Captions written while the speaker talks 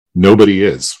nobody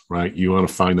is, right? You want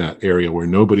to find that area where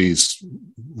nobody's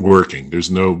working. There's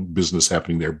no business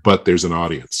happening there, but there's an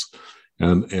audience.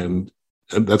 And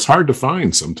that's hard to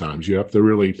find sometimes. You have to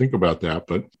really think about that.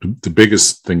 But the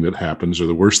biggest thing that happens, or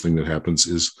the worst thing that happens,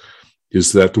 is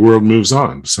that the world moves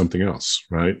on to something else,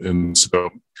 right? And so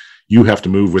you have to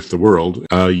move with the world.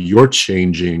 You're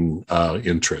changing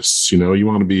interests. You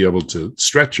want to be able to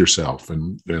stretch yourself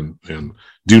and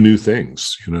do new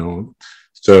things.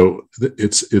 So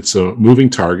it's a moving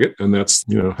target, and that's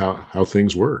how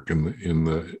things work in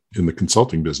the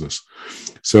consulting business.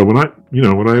 So when I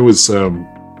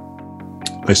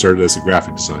started as a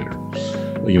graphic designer,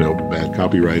 bad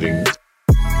copywriting.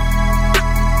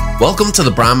 Welcome to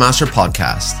the Brandmaster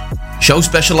Podcast, show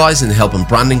specialized in helping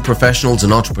branding professionals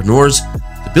and entrepreneurs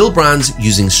to build brands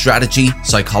using strategy,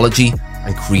 psychology,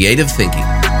 and creative thinking.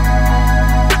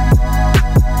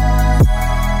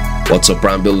 What's up,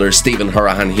 brand builders? Stephen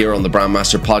Horahan here on the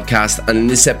Brandmaster Podcast, and in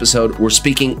this episode, we're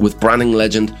speaking with branding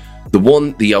legend, the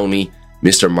one, the only,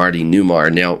 Mr. Marty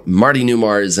Neumeier. Now, Marty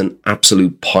Neumeier is an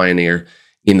absolute pioneer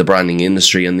in the branding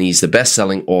industry, and he's the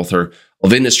best-selling author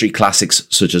of industry classics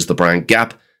such as the brand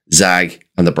Gap, Zag,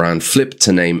 and the brand Flip,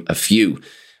 to name a few.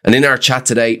 And in our chat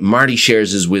today, Marty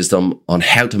shares his wisdom on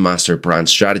how to master brand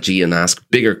strategy and ask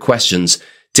bigger questions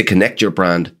to connect your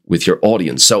brand with your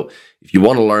audience. So if you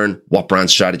want to learn what brand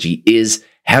strategy is,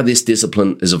 how this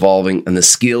discipline is evolving, and the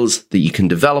skills that you can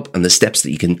develop and the steps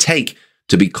that you can take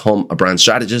to become a brand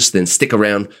strategist, then stick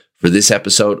around for this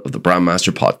episode of the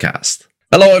Brandmaster Podcast.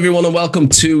 Hello, everyone, and welcome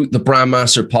to the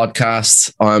Brandmaster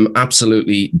Podcast. I'm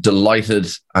absolutely delighted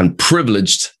and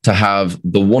privileged to have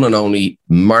the one and only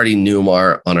Marty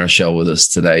Neumeier on our show with us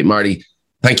today. Marty,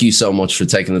 thank you so much for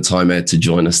taking the time out to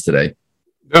join us today.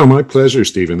 Oh, my pleasure,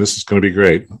 Stephen. This is going to be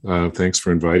great. Thanks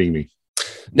for inviting me.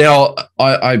 Now,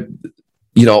 I'm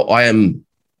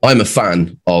a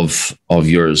fan of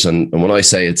yours, and when I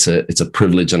say it's a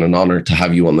privilege and an honor to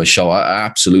have you on the show, I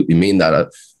absolutely mean that.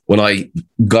 When I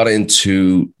got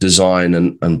into design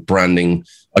and branding,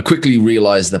 I quickly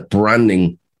realized that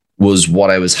branding was what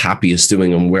I was happiest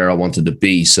doing and where I wanted to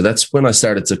be. So that's when I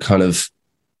started to kind of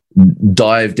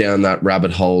dive down that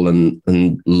rabbit hole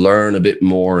and learn a bit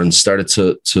more and started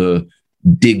to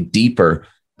dig deeper.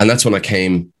 And that's when I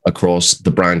came across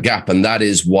the brand Gap. And that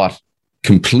is what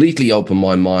completely opened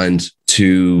my mind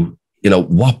to,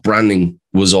 what branding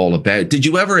was all about. Did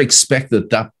you ever expect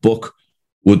that book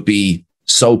would be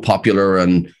so popular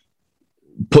and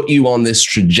put you on this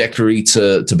trajectory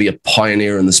to be a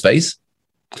pioneer in the space?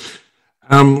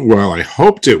 Well, I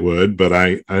hoped it would, but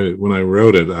I when I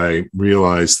wrote it, I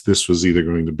realized this was either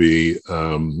going to be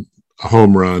a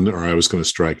home run or I was going to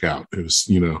strike out. It was,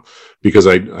 because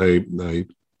I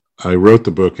wrote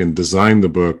the book and designed the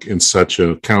book in such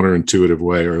a counterintuitive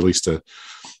way, or at least a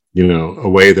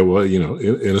way that was,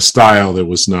 in a style that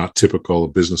was not typical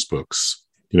of business books.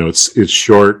 It's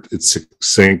short, it's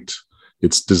succinct,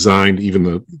 it's designed, even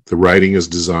the writing is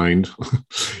designed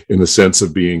in the sense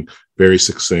of being very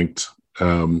succinct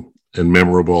and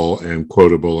memorable and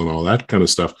quotable and all that kind of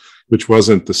stuff, which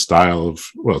wasn't the style of,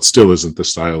 well, it still isn't the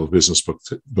style of business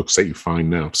books that you find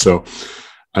now. So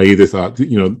I either thought,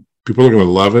 people are going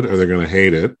to love it or they're going to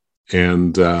hate it.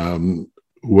 And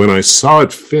when I saw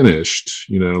it finished,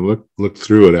 looked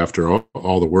through it after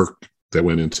all the work that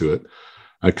went into it,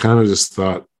 I kind of just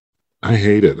thought, I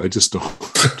hate it. I just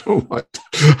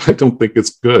I don't think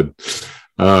it's good.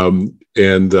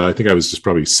 And I think I was just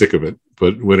probably sick of it.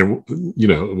 But when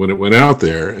it went out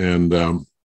there and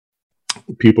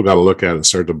people got to look at it and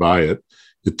started to buy it,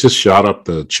 it just shot up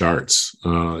the charts.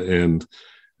 And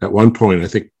at one point, I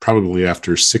think probably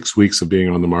after 6 weeks of being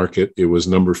on the market, it was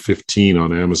number 15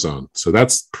 on Amazon. So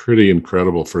that's pretty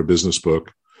incredible for a business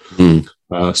book,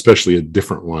 especially a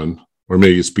different one. Or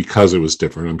maybe it's because it was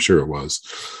different. I'm sure it was.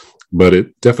 But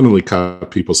it definitely caught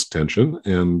people's attention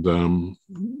and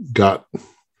got,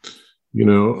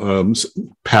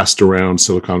 passed around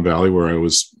Silicon Valley where I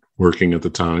was working at the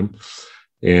time,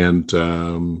 and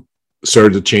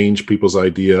started to change people's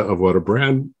idea of what a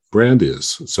brand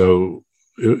is. So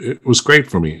it was great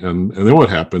for me. And then what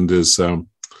happened is someone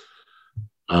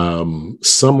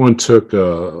took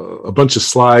a bunch of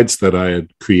slides that I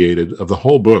had created of the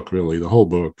whole book,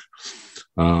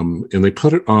 and they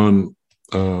put it on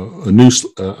a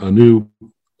new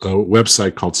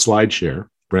website called SlideShare,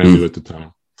 brand new at the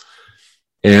time.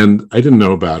 And I didn't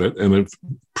know about it. And it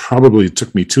probably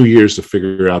took me 2 years to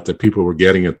figure out that people were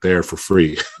getting it there for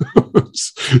free.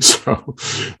 So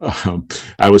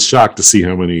I was shocked to see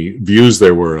how many views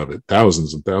there were of it,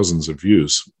 thousands and thousands of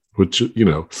views, which,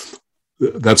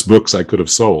 that's books I could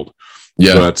have sold.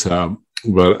 Yeah.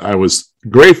 But I was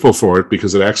grateful for it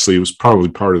because it actually was probably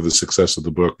part of the success of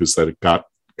the book is that it got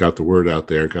the word out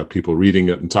there, got people reading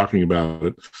it and talking about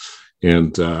it.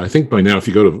 And I think by now, if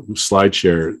you go to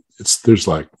SlideShare, there's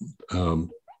like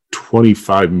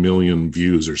 25 million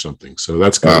views or something. So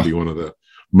that's got to be one of the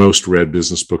most read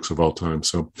business books of all time.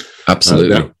 So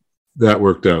absolutely, that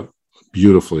worked out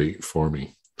beautifully for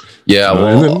me. Yeah,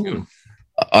 well,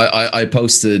 I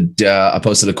posted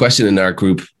a question in our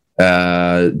group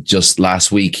just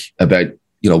last week about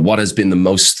what has been the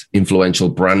most influential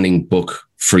branding book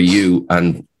for you,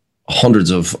 and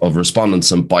hundreds of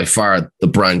respondents, and by far the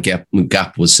Brand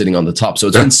Gap was sitting on the top. So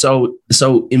it's been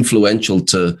so influential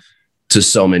to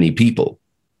so many people.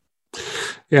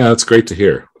 Yeah, that's great to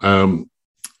hear.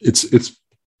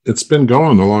 It's been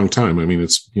going a long time. I mean,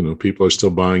 it's people are still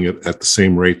buying it at the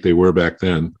same rate they were back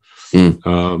then.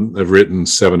 I've written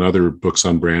 7 other books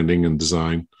on branding and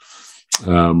design,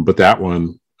 but that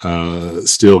one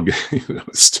still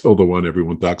still the one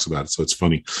everyone talks about. So it's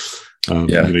funny.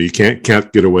 You can't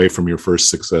get away from your first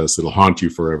success. It'll haunt you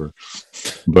forever.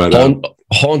 But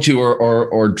haunt you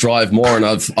or drive more. And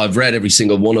I've read every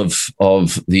single one of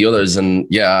the others, and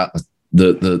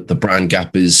the Brand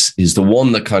Gap is the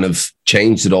one that kind of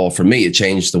changed it all for me. It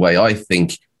changed the way I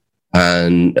think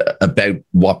and about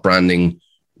what branding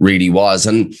really was.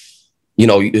 And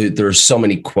there are so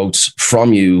many quotes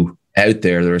from you out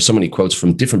there. There are so many quotes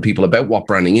from different people about what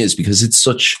branding is, because it's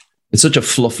such a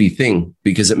fluffy thing,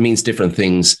 because it means different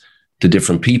things to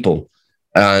different people.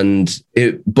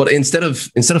 But instead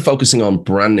of focusing on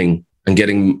branding and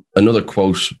getting another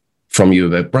quote from you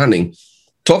about branding,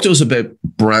 talk to us about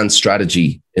brand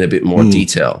strategy in a bit more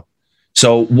detail.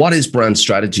 So what is brand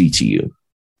strategy to you?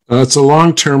 It's a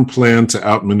long-term plan to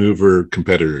outmaneuver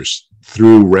competitors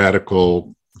through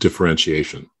radical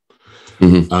differentiation.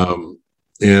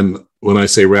 And when I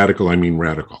say radical, I mean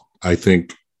radical. I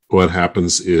think what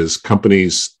happens is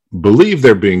companies believe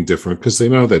they're being different because they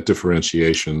know that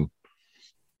differentiation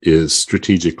is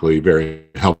strategically very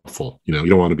helpful. You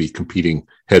don't want to be competing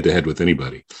head to head with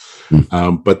anybody.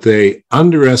 But they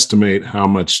underestimate how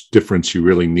much difference you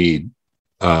really need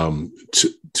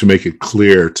to make it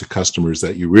clear to customers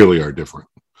that you really are different.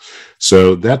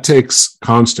 So that takes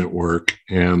constant work,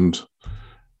 and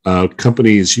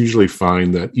companies usually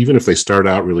find that even if they start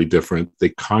out really different, they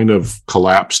kind of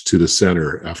collapse to the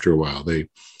center after a while. They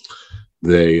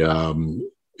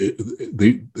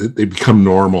become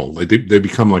normal. They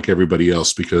become like everybody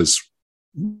else, because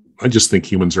I just think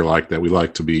humans are like that. We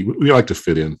like to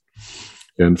fit in,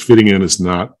 and fitting in is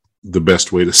not the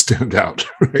best way to stand out.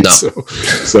 Right? No.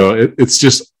 So it's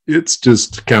just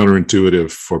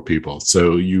counterintuitive for people.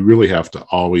 So you really have to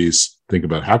always think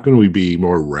about how can we be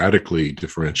more radically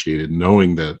differentiated,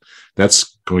 knowing that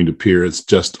that's going to appear as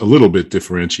just a little bit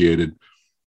differentiated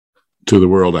to the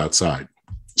world outside,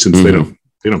 since they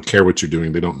don't care what you're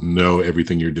doing. They don't know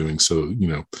everything you're doing. So,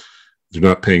 they're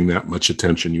not paying that much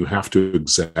attention. You have to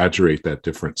exaggerate that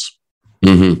difference.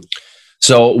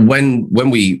 So when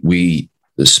we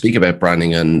speak about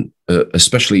branding, and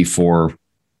especially for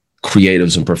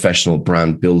creatives and professional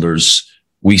brand builders,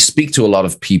 we speak to a lot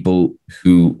of people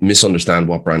who misunderstand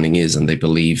what branding is, and they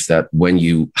believe that when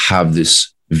you have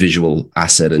this visual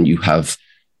asset and you have,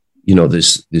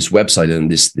 this website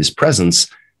and this presence,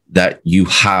 that you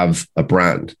have a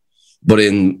brand. But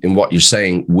in what you're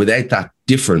saying, without that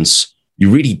difference, you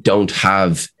really don't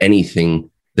have anything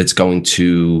that's going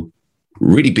to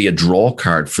really be a draw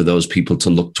card for those people to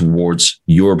look towards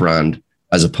your brand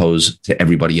as opposed to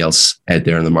everybody else out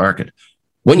there in the market.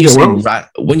 When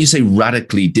you say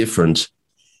radically different,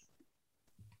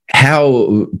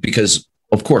 how? Because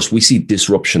of course we see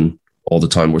disruption all the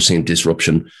time. We're seeing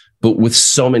disruption, but with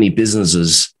so many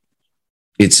businesses,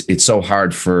 it's so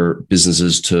hard for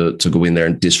businesses to go in there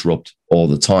and disrupt all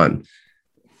the time.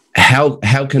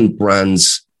 How can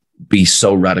brands be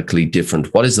so radically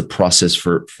different? What is the process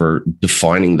for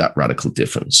defining that radical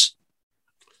difference?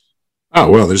 Oh,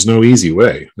 well, there's no easy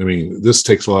way. I mean, this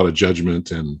takes a lot of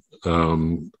judgment and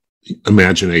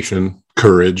imagination,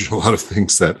 courage, a lot of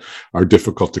things that are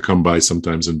difficult to come by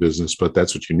sometimes in business, but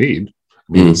that's what you need.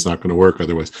 I mean, it's not going to work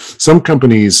otherwise. Some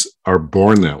companies are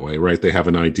born that way, right? They have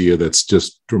an idea that's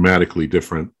just dramatically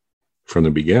different from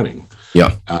the beginning.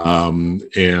 Yeah.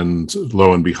 And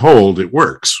lo and behold, it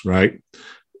works, right?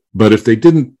 But if they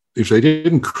didn't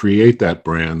create that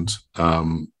brand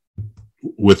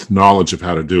with knowledge of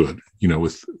how to do it,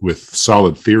 with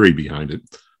solid theory behind it,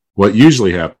 what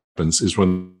usually happens is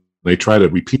when they try to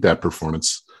repeat that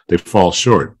performance, they fall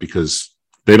short because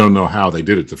they don't know how they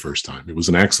did it the first time. It was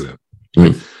an accident.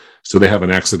 Right? So they have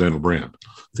an accidental brand.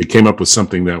 They came up with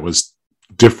something that was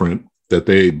different, that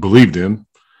they believed in,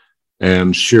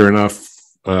 And sure enough,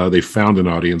 they found an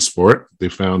audience for it. They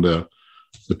found a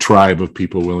tribe of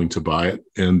people willing to buy it.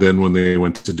 And then when they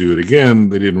went to do it again,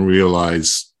 they didn't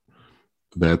realize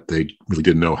that they really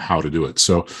didn't know how to do it.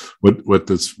 So what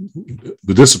the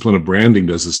discipline of branding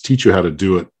does is teach you how to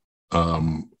do it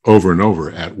over and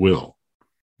over at will.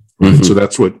 Right? Mm-hmm. So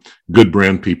that's what good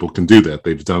brand people can do. That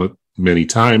they've done it many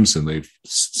times, and they've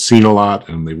seen a lot,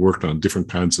 and they've worked on different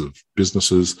kinds of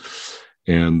businesses,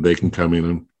 and they can come in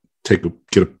and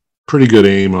get a pretty good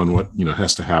aim on what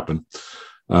has to happen,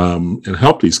 and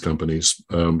help these companies,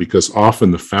 because often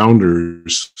the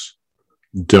founders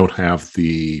don't have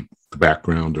the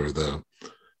background or the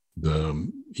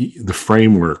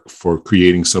framework for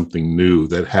creating something new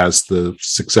that has the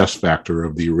success factor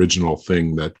of the original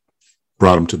thing that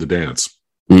brought them to the dance.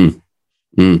 Mm.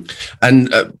 Mm.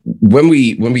 And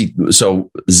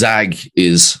so Zag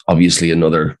is obviously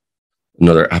another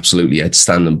absolutely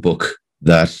outstanding book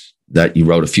that you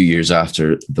wrote a few years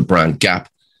after the brand Gap.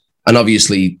 And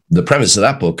obviously the premise of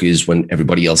that book is when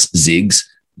everybody else zigs,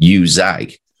 you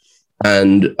zag.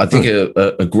 And I think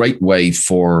a great way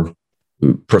for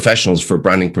professionals, for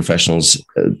branding professionals,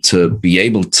 to be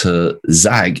able to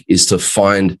zag is to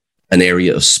find an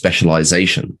area of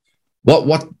specialization.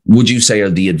 What would you say are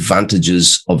the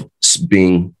advantages of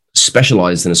being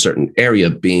specialized in a certain area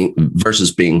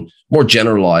versus being more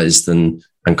generalized and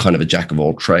kind of a jack of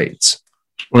all trades?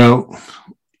 Well,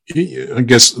 I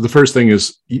guess the first thing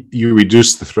is you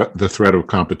reduce the threat of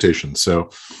competition.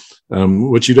 So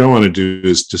what you don't want to do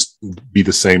is just be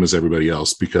the same as everybody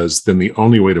else, because then the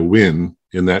only way to win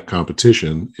in that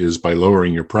competition is by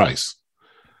lowering your price.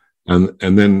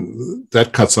 And then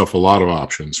that cuts off a lot of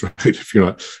options, right? If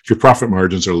your profit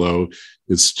margins are low,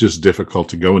 it's just difficult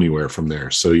to go anywhere from there.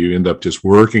 So you end up just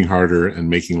working harder and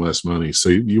making less money. So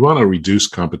you want to reduce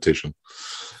competition.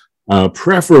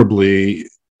 Preferably,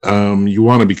 you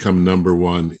want to become number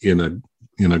one in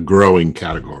a growing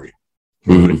category,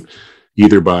 right? Mm-hmm.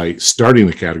 Either by starting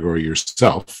the category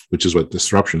yourself, which is what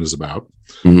disruption is about,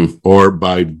 mm-hmm. or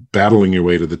by battling your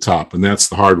way to the top. And that's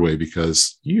the hard way,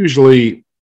 because usually,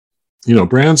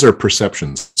 brands are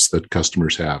perceptions that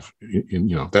customers have.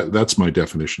 That's my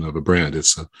definition of a brand.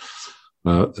 It's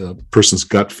a person's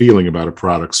gut feeling about a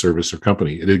product, service, or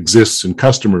company. It exists in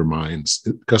customers' minds.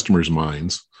 It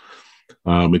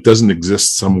doesn't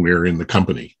exist somewhere in the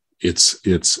company. It's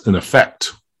an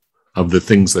effect of the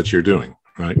things that you're doing,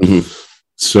 right? Mm-hmm.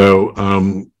 So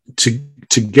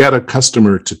to get a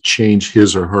customer to change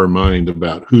his or her mind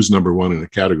about who's number one in a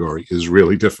category is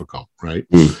really difficult, right?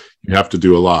 Mm. You have to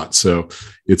do a lot. So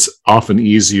it's often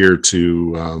easier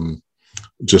to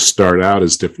just start out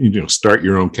as start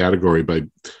your own category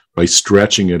by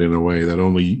stretching it in a way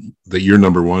that you're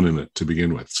number one in it to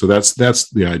begin with. So that's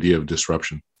the idea of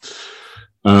disruption.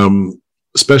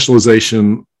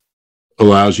 Specialization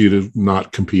allows you to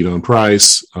not compete on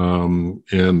price,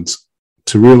 and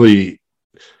to really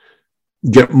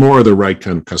get more of the right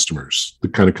kind of customers, the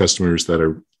kind of customers that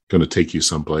are going to take you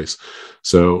someplace.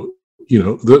 So,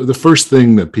 the first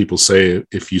thing that people say,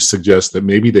 if you suggest that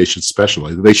maybe they should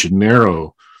specialize, they should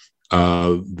narrow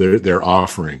their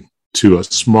offering to a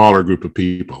smaller group of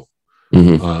people,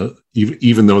 mm-hmm.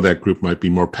 Even though that group might be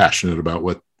more passionate about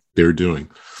what they're doing.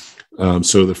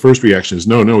 So the first reaction is,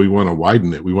 no, we want to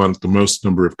widen it. We want the most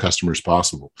number of customers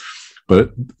possible.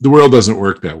 But the world doesn't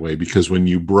work that way, because when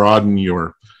you broaden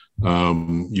your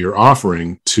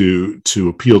offering to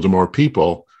appeal to more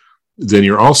people, then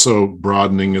you're also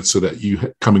broadening it so that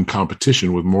you come in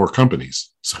competition with more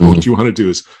companies. So mm-hmm. what you want to do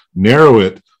is narrow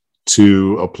it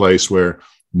to a place where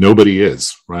nobody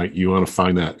is, right? You want to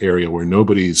find that area where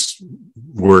nobody's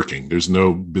working. There's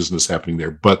no business happening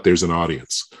there, but there's an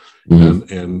audience.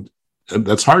 Mm-hmm. And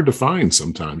that's hard to find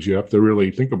sometimes. You have to really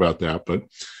think about that, but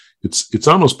it's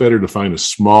almost better to find a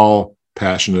small,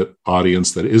 passionate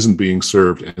audience that isn't being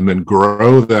served, and then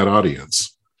grow that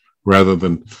audience, rather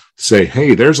than say,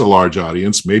 hey, there's a large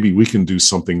audience, maybe we can do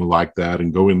something like that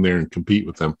and go in there and compete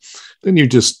with them. Then you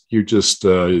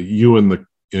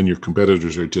and your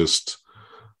competitors are just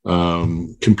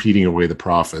competing away the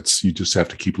profits. You just have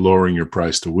to keep lowering your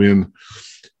price to win.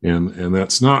 And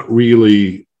that's not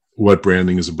really what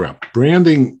branding is about.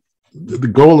 Branding, the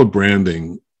goal of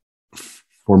branding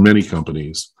for many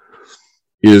companies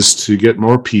is to get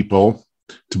more people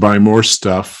to buy more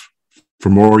stuff for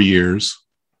more years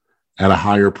at a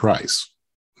higher price,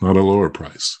 not a lower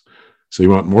price. So you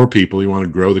want more people, you want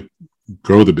to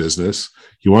grow the business,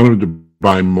 you want them to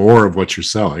buy more of what you're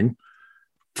selling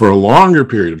for a longer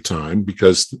period of time,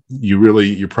 because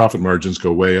your profit margins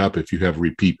go way up if you have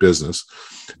repeat business.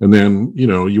 And then,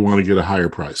 you want to get a higher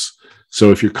price.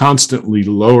 So if you're constantly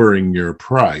lowering your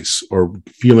price or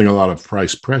feeling a lot of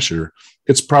price pressure,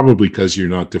 it's probably because you're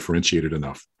not differentiated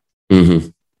enough. Mm-hmm.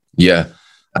 Yeah.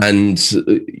 And,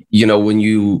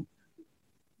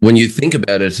 when you think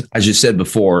about it, as you said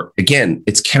before, again,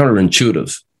 it's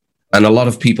counterintuitive. And a lot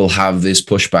of people have this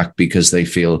pushback because they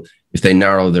feel if they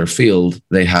narrow their field,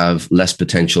 they have less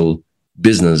potential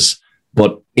business.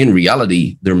 But in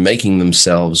reality, they're making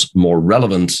themselves more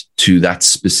relevant to that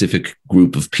specific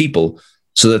group of people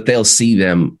so that they'll see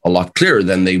them a lot clearer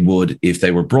than they would if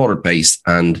they were broader based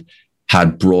and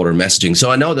had broader messaging. So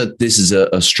I know that this is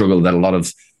a struggle that a lot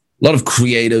of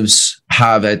creatives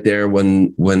have out there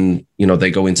when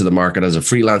they go into the market as a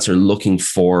freelancer looking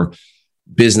for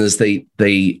business.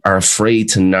 They are afraid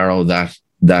to narrow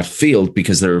that field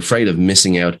because they're afraid of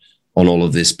missing out on all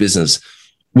of this business.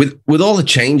 With all the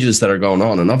changes that are going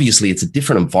on, and obviously it's a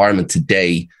different environment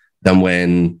today than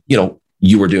when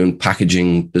you were doing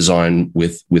packaging design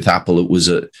with Apple.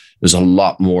 There's a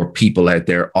lot more people out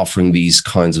there offering these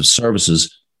kinds of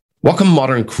services. What can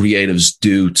modern creatives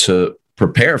do to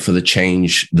prepare for the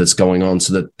change that's going on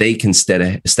so that they can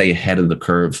stay ahead of the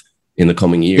curve in the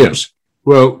coming years?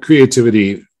 Yeah. Well,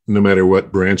 creativity, no matter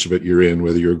what branch of it you're in,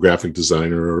 whether you're a graphic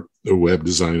designer or a web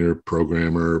designer,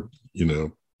 programmer,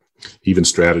 even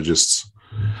strategists,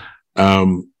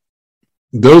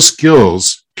 those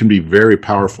skills can be very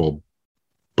powerful,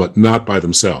 but not by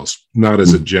themselves, not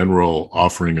as a general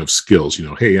offering of skills.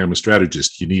 Hey, I'm a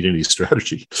strategist. You need any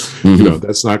strategy? Mm-hmm.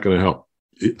 That's not going to help.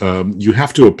 You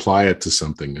have to apply it to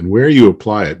something, and where you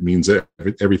apply it means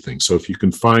everything. So if you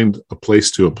can find a place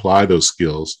to apply those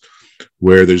skills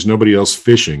where there's nobody else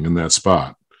fishing in that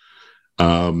spot,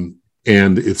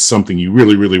 and it's something you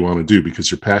really, really want to do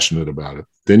because you're passionate about it,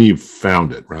 then you've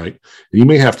found it, right? And you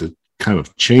may have to kind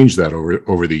of change that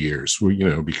over the years,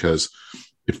 because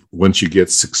if once you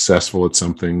get successful at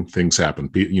something, things happen.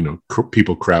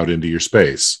 People crowd into your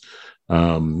space.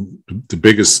 The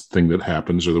biggest thing that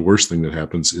happens, or the worst thing that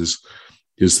happens,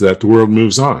 is that the world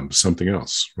moves on to something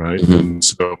else, right? Mm-hmm. And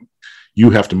so you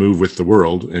have to move with the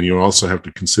world, and you also have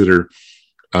to consider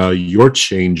your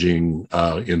changing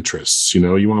interests.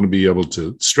 You want to be able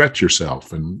to stretch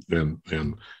yourself and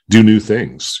do new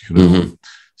things. Mm-hmm.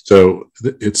 So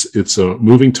it's a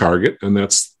moving target, and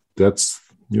that's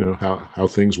how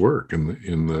things work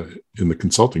in the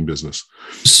consulting business.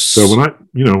 So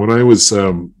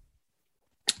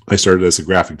I started as a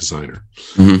graphic designer,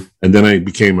 mm-hmm. and then I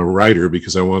became a writer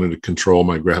because I wanted to control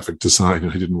my graphic design,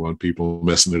 and I didn't want people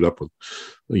messing it up with,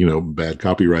 bad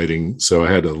copywriting. So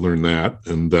I had to learn that,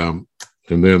 and then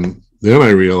I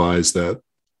realized that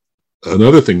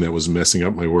another thing that was messing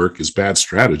up my work is bad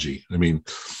strategy. I mean,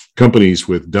 companies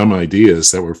with dumb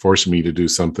ideas that were forcing me to do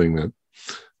something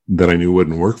that I knew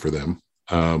wouldn't work for them.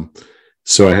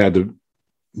 So I had to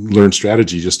learn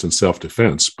strategy just in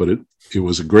self-defense, but it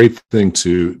was a great thing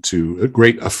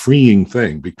a freeing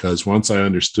thing, because once I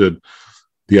understood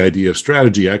the idea of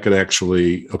strategy, I could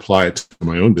actually apply it to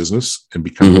my own business and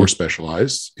become mm-hmm. more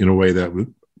specialized in a way that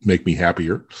would make me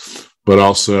happier, but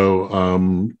also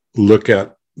look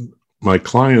at my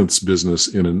client's business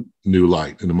in a new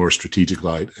light, in a more strategic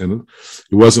light. And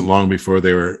it wasn't long before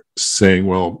they were saying,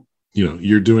 well,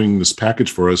 you're doing this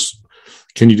package for us.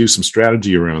 Can you do some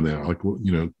strategy around that?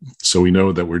 So we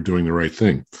know that we're doing the right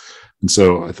thing. And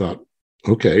so I thought,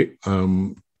 okay,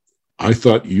 I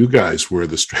thought you guys were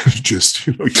the strategist,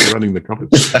 you're running the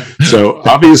company. So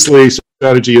obviously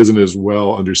strategy isn't as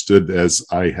well understood as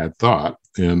I had thought.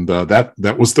 And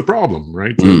that was the problem,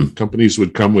 right? Companies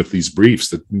would come with these briefs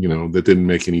that, that didn't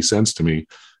make any sense to me,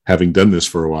 having done this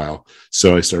for a while.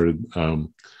 So I started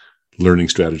learning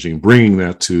strategy and bringing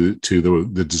that to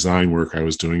the design work I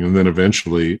was doing. And then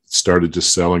eventually started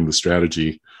just selling the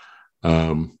strategy,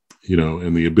 and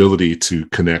the ability to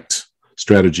connect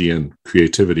strategy and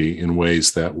creativity in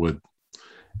ways that would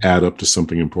add up to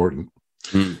something important.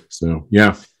 So,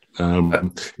 yeah.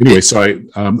 Anyway, so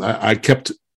I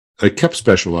kept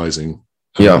specializing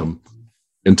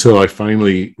until I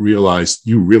finally realized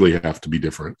you really have to be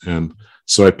different. And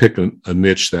so I picked a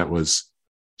niche that was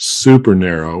super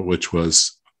narrow, which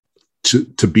was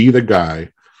to be the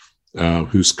guy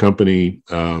whose company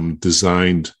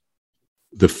designed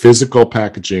the physical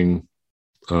packaging,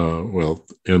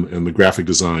 and the graphic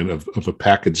design of a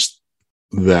package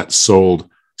that sold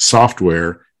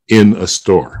software in a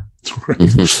store. Right?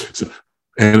 Mm-hmm. So,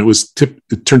 and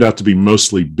it turned out to be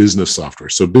mostly business software.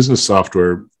 So business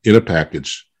software in a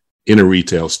package in a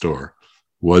retail store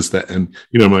was that. And,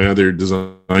 my other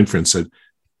design friends said,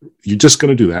 you're just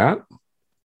going to do that?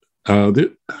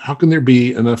 How can there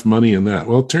be enough money in that?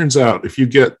 Well, it turns out if you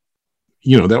get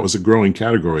that was a growing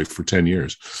category for 10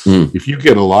 years. Mm. If you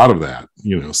get a lot of that,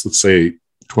 so let's say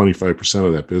 25%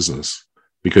 of that business,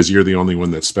 because you're the only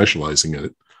one that's specializing in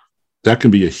it, that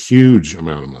can be a huge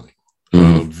amount of money.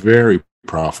 Very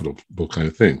profitable kind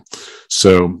of thing.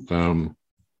 So, and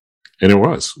it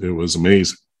was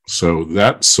amazing. So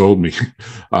that sold me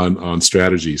on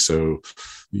strategy. So,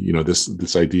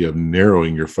 this idea of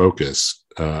narrowing your focus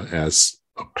as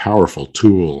a powerful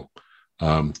tool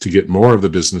to get more of the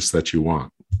business that you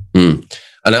want. And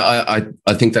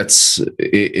I think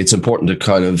it's important to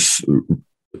kind of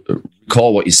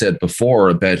recall what you said before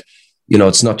about,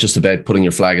 it's not just about putting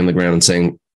your flag in the ground and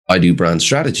saying, I do brand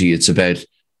strategy. It's about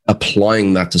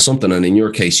applying that to something. And in your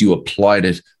case, you applied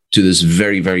it to this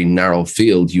very, very narrow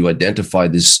field. You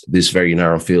identified this very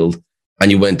narrow field, and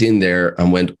you went in there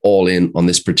and went all in on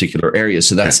this particular area.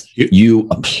 So that's you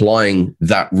applying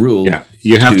that rule. Yeah,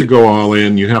 you have to go all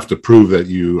in. You have to prove that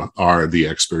you are the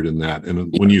expert in that.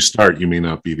 And when you start, you may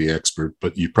not be the expert,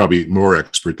 but you're probably more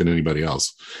expert than anybody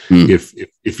else.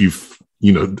 If you've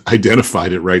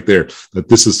identified it right there, that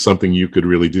this is something you could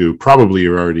really do, probably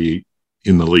you're already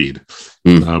in the lead.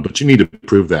 But you need to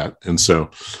prove that. And so,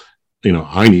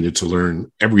 I needed to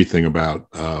learn everything about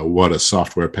what a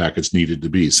software package needed to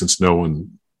be, since no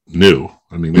one knew.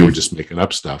 I mean, they were just making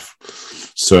up stuff.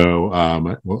 So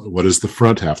what does the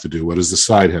front have to do? What does the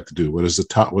side have to do? What is the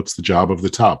top? What's the job of the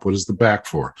top? What is the back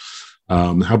for?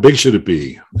 How big should it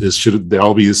be? Should they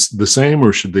all be the same,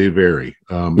 or should they vary?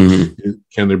 Can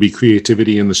there be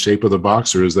creativity in the shape of the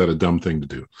box, or is that a dumb thing to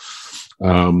do?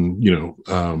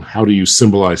 How do you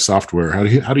symbolize software?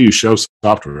 How do you show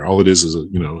software? All it is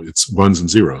it's ones and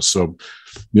zeros. So,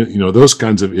 those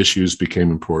kinds of issues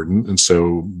became important. And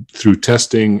so through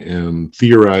testing and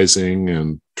theorizing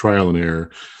and trial and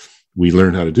error, we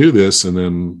learned how to do this.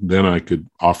 And then I could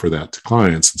offer that to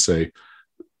clients and say,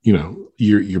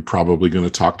 you're probably going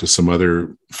to talk to some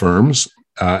other firms,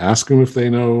 ask them if they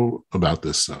know about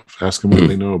this stuff, ask them what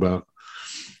they know about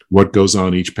what goes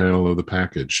on each panel of the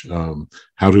package,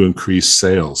 how to increase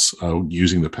sales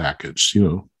using the package,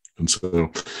 and so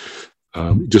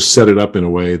just set it up in a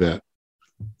way that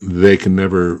they can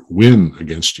never win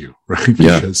against you, right?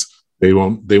 Because they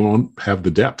won't have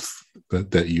the depth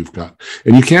that you've got.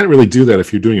 And you can't really do that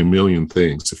if you're doing a million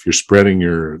things. If you're spreading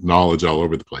your knowledge all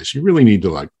over the place, you really need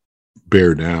to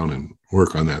bear down and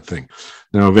work on that thing.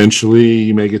 Now, eventually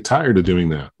you may get tired of doing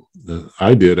that.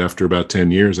 I did. After about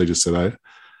 10 years, I just said,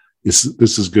 this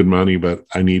is good money, but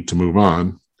I need to move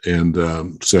on. And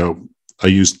so I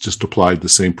just applied the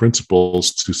same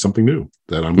principles to something new,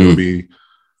 that I'm going to be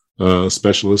a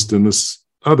specialist in this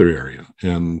other area.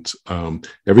 And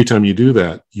every time you do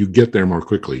that, you get there more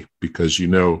quickly, because you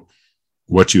know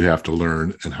what you have to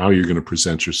learn and how you're going to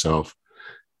present yourself,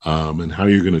 and how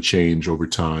you're going to change over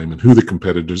time, and who the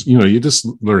competitors, you just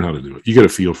learn how to do it. You get a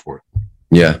feel for it.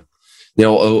 Yeah.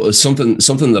 Something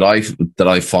that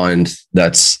I find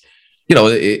that's,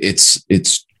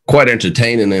 it's quite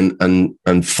entertaining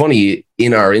and funny.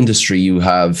 In our industry, you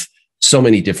have so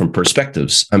many different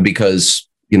perspectives, and because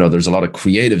there's a lot of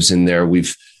creatives in there, we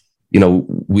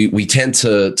tend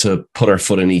to put our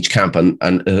foot in each camp, and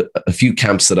a few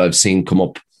camps that I've seen come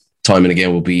up time and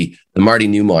again will be the Marty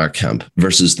Neumeier camp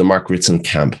versus the Mark Ritson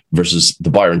camp versus the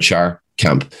Byron Sharp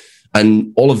camp,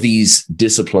 and all of these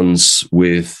disciplines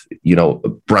with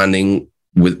branding,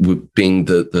 with being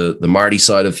the Marty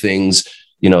side of things,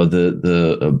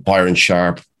 the Byron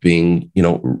Sharp being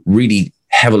really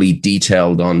heavily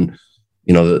detailed on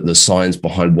the science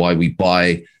behind why we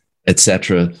buy,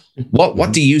 etc.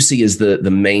 What do you see as the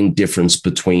main difference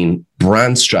between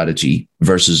brand strategy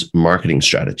versus marketing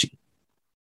strategy?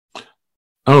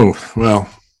 Oh, well,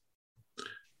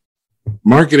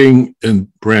 marketing and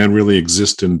brand really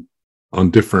exist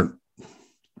on different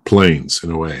planes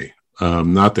in a way.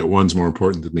 Not that one's more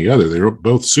important than the other. They're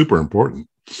both super important.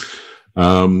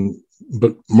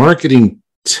 But marketing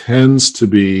tends to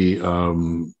be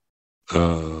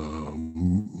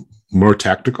more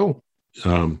tactical.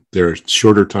 There are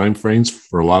shorter time frames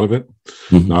for a lot of it,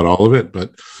 not all of it,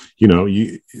 but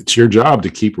it's your job to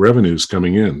keep revenues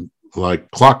coming in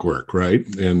like clockwork, right?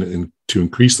 And to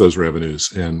increase those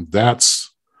revenues. And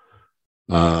that's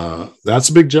a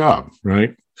big job,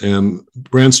 right? And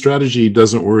brand strategy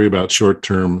doesn't worry about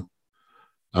short-term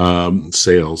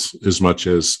sales as much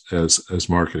as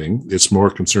marketing. It's more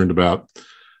concerned about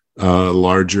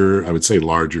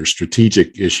larger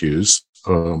strategic issues,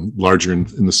 larger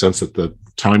in the sense that the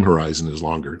time horizon is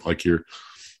longer. Like you're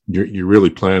really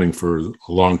planning for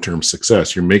long-term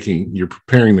success. You're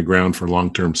preparing the ground for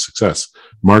long-term success.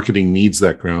 Marketing needs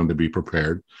that ground to be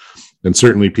prepared. And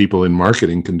certainly people in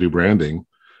marketing can do branding,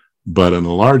 But in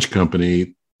a large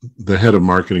company, the head of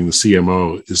marketing, the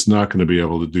CMO, is not going to be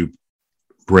able to do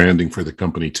branding for the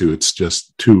company too. It's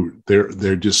just too,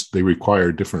 they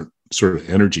require different sort of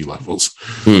energy levels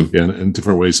and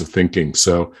different ways of thinking.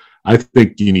 So I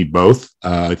think you need both.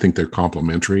 I think they're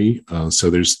complementary. So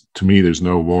to me, there's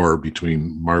no war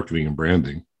between marketing and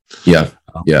branding. Yeah.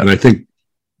 And I think,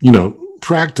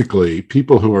 practically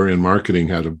people who are in marketing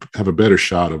have a better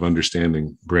shot of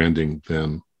understanding branding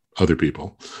than other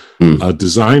people.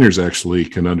 Designers actually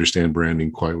can understand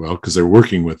branding quite well because they're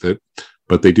working with it,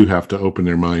 but they do have to open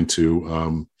their mind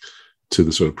to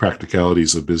the sort of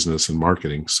practicalities of business and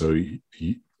marketing. So,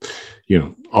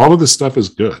 all of this stuff is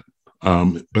good.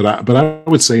 But I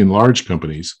would say in large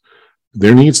companies,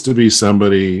 there needs to be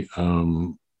somebody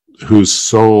whose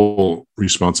sole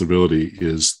responsibility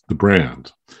is the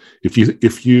brand.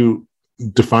 If you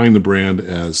define the brand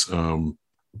as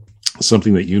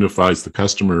something that unifies the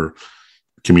customer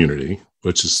community,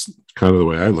 which is kind of the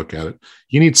way I look at it,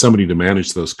 you need somebody to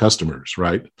manage those customers,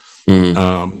 right?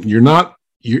 Your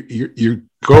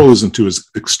goal isn't to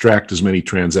extract as many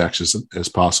transactions as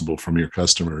possible from your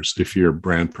customers. If you're a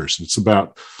brand person, it's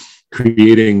about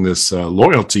creating this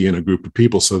loyalty in a group of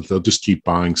people so that they'll just keep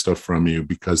buying stuff from you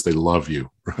because they love you,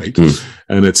 right?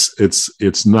 And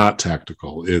it's not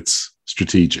tactical, it's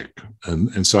strategic.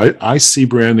 And so I see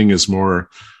branding as more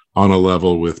on a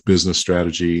level with business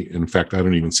strategy. In fact, I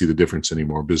don't even see the difference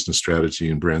anymore. Business strategy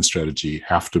and brand strategy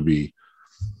have to be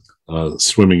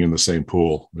swimming in the same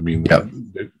pool. I mean, at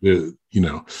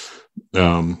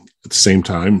the same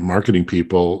time, marketing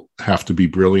people have to be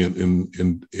brilliant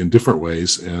in different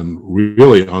ways and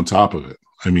really on top of it.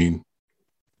 I mean,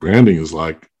 branding is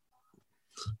like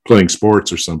playing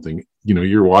sports or something.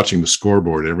 You're watching the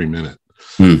scoreboard every minute.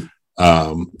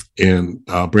 And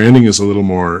branding is a little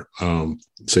more,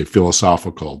 say,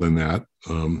 philosophical than that.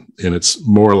 And it's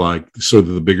more like sort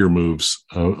of the bigger moves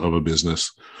of a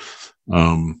business.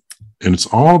 And it's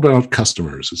all about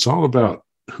customers. It's all about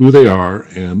who they are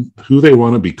and who they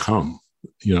want to become.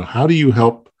 How do you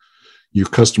help your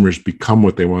customers become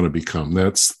what they want to become?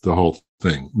 That's the whole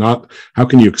thing. Not how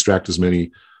can you extract as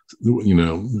many,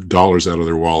 dollars out of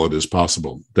their wallet as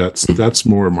possible. That's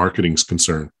more marketing's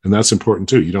concern. And that's important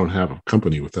too. You don't have a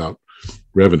company without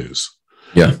revenues.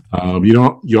 Yeah.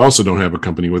 You also don't have a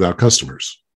company without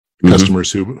customers.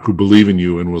 Customers who believe in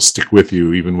you and will stick with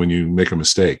you even when you make a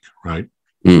mistake, right?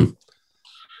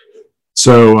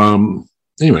 So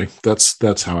anyway,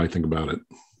 that's how I think about it.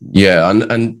 Yeah,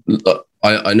 and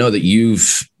I know that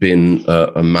you've been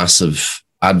a massive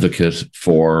advocate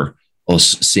for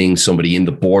us seeing somebody in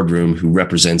the boardroom who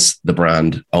represents the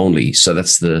brand only. So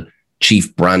that's the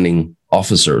chief branding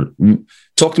officer.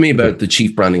 Talk to me about the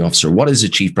chief branding officer. What is a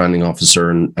chief branding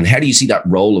officer, and how do you see that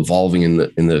role evolving in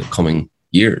the coming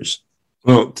years?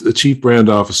 Well, the chief brand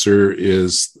officer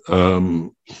is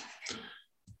the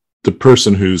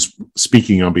person who's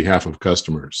speaking on behalf of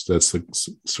customers. That's the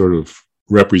sort of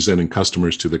representing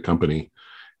customers to the company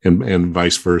and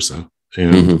vice versa.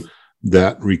 And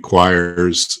that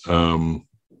requires the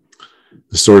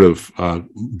sort of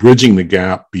bridging the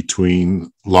gap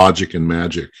between logic and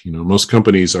magic. Most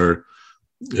companies are,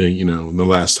 in the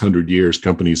last 100 years,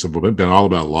 companies have been all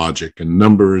about logic and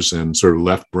numbers and sort of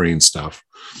left brain stuff.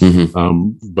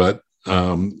 But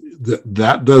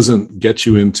that doesn't get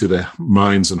you into the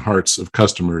minds and hearts of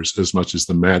customers as much as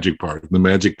the magic part. The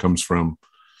magic comes from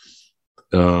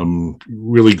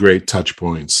really great touch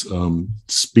points,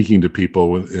 speaking to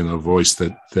people in a voice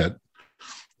that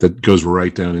goes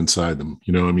right down inside them.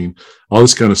 All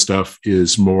this kind of stuff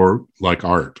is more like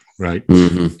art, right?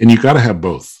 And you got to have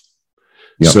both.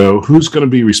 Yep. So who's going to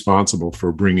be responsible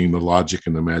for bringing the logic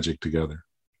and the magic together?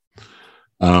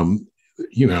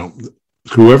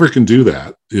 Whoever can do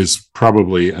that is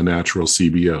probably a natural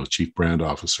CBO, chief brand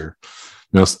officer.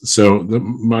 Now, so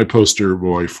my poster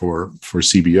boy for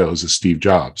CBOs is Steve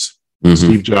Jobs.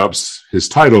 Steve Jobs, his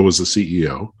title was a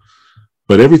CEO,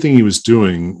 but everything he was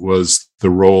doing was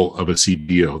the role of a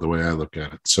CBO, the way I look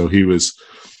at it. So he was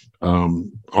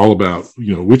all about,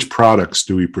 which products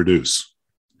do we produce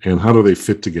and how do they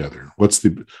fit together? What's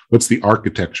the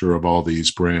architecture of all these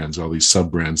brands, all these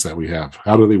sub brands that we have?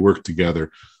 How do they work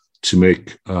together to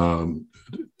make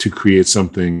to create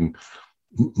something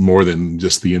more than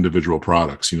just the individual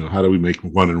products? How do we make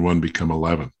 1 and 1 become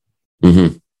 11?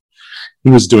 He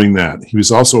was doing that. He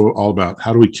was also all about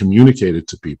how do we communicate it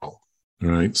to people,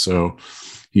 right? So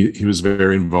he was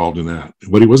very involved in that.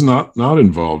 What he was not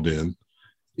involved in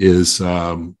is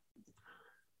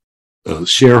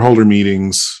shareholder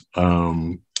meetings,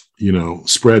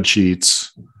 spreadsheets,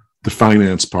 the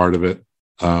finance part of it.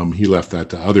 He left that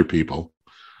to other people.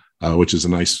 which is a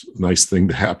nice thing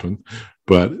to happen.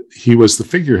 But he was the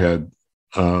figurehead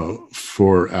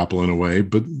for Apple in a way.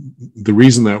 But the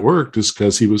reason that worked is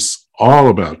because he was all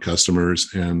about customers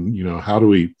and, how do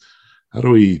we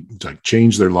like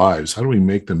change their lives? How do we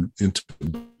make them into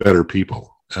better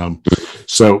people?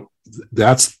 So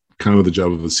that's kind of the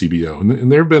job of a CBO.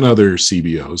 And there have been other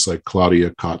CBOs, like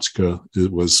Claudia Kotska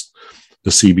was a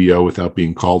CBO without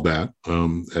being called that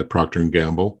at Procter &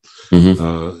 Gamble.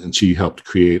 And she helped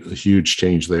create a huge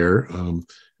change there.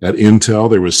 At Intel,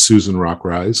 there was Susan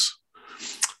Rockrise.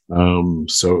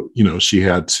 So she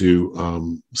had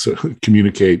to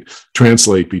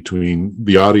translate between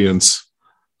the audience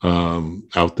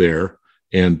out there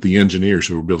and the engineers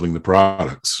who were building the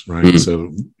products, right?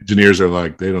 So engineers are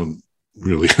like, they don't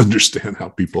really understand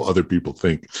how other people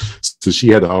think. So she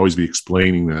had to always be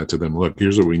explaining that to them. Look,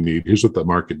 here's what we need. Here's what the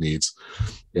market needs,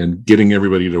 and getting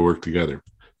everybody to work together.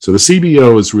 So the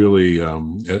CBO is really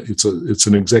it's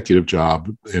an executive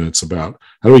job, and it's about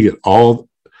how do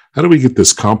we get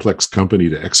this complex company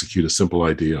to execute a simple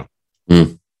idea,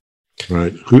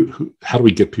 right? How do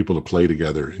we get people to play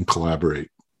together and collaborate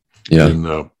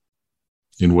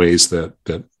in ways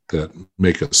that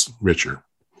make us richer?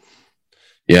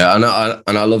 Yeah, and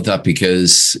I love that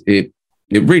because it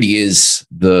really is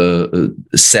the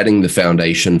setting the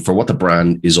foundation for what the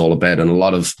brand is all about. And a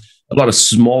lot of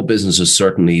small businesses,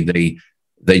 certainly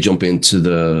they jump into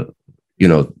the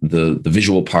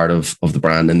visual part of the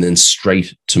brand and then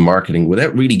straight to marketing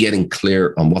without really getting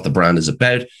clear on what the brand is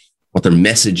about, what their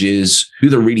message is, who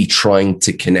they're really trying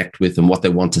to connect with, and what they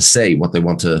want to say, what they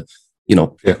want to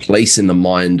place in the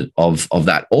mind of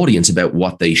that audience about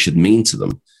what they should mean to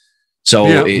them. So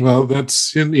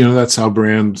that's how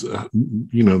brand,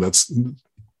 that's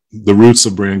the roots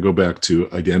of brand go back to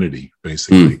identity,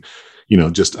 basically.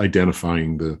 Just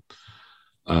identifying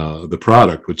the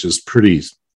product, which is pretty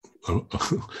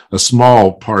a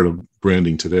small part of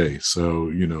branding today.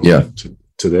 So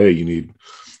today you need,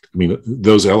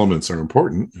 those elements are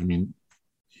important.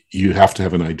 You have to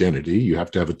have an identity, you have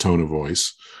to have a tone of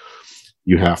voice,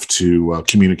 you have to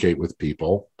communicate with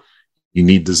people. You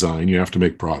need design, you have to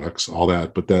make products, all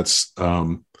that, but that's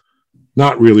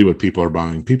not really what people are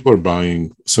buying. People are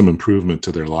buying some improvement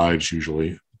to their lives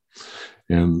usually.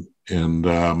 And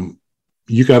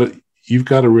you've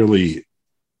got to really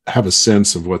have a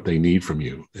sense of what they need from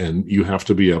you. And you have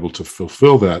to be able to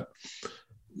fulfill that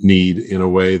need in a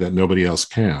way that nobody else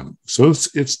can. So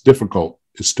it's difficult.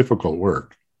 It's difficult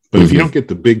work. But if you don't get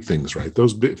the big things right,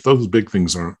 if those big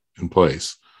things aren't in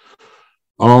place,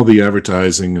 all the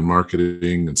advertising and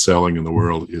marketing and selling in the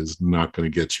world is not going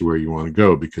to get you where you want to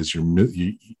go, because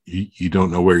you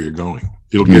don't know where you're going.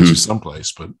 It'll get you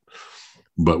someplace,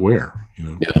 but where?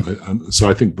 So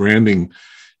I think branding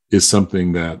is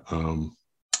something that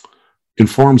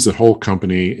informs the whole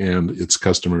company and its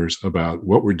customers about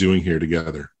what we're doing here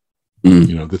together.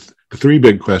 The three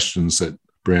big questions that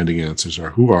branding answers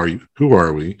are: who are you? Who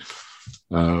are we?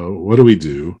 What do we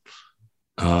do?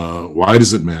 Why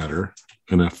does it matter?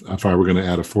 And if I were going to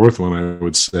add a fourth one, I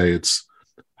would say it's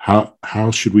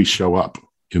how should we show up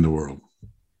in the world?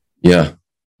 Yeah.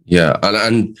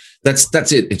 And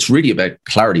that's it. It's really about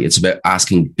clarity. It's about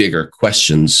asking bigger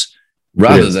questions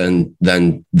rather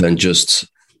than just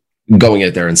going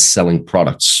out there and selling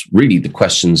products. Really, the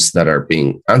questions that are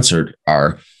being answered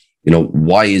are,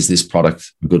 why is this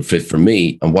product a good fit for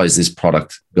me? And why is this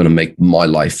product going to make my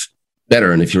life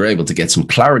better? And if you're able to get some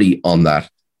clarity on that,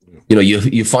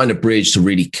 you find a bridge to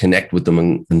really connect with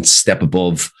them and step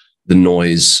above the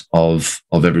noise of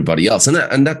everybody else.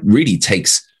 And that really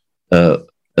takes a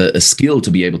skill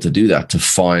to be able to do that, to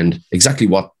find exactly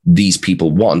what these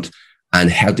people want and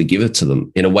how to give it to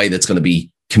them in a way that's going to be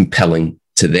compelling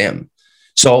to them.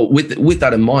 So with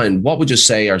that in mind, what would you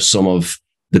say are some of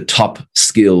the top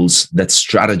skills that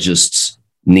strategists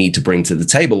need to bring to the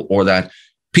table, or that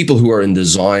people who are in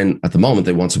design at the moment,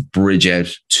 they want to bridge out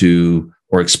to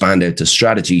or expand out to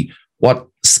strategy? What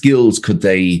skills could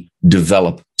they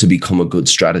develop to become a good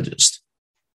strategist?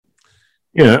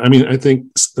 Yeah, I think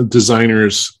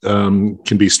designers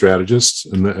can be strategists,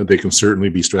 and they can certainly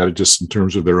be strategists in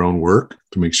terms of their own work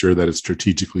to make sure that it's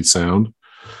strategically sound.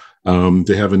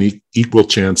 They have an equal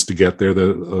chance to get there,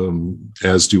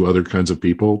 as do other kinds of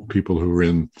people who are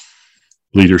in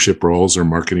leadership roles or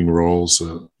marketing roles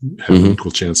have an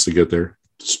equal chance to get there.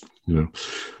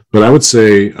 But I would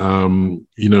say,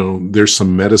 there's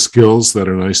some meta skills that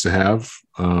are nice to have.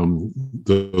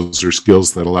 Those are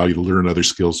skills that allow you to learn other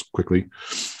skills quickly.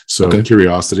 So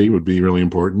curiosity would be really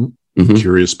important.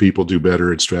 Curious people do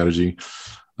better at strategy.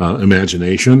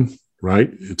 Imagination right?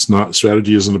 It's not,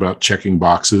 strategy isn't about checking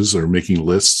boxes or making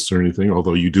lists or anything,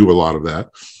 although you do a lot of that.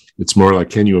 It's more like,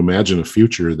 can you imagine a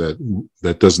future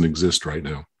that doesn't exist right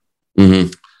now?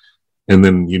 Mm-hmm. And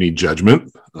then you need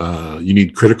judgment. You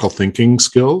need critical thinking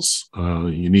skills.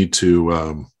 You need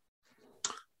to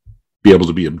be able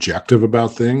to be objective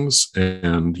about things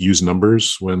and use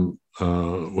numbers when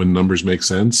numbers make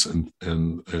sense, and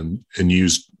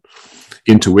use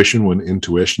intuition when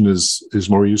intuition is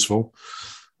more useful.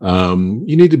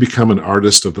 You need to become an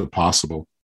artist of the possible.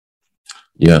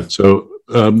 Yeah. So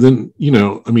then,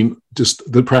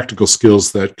 just the practical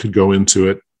skills that could go into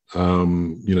it,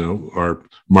 are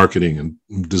marketing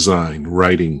and design,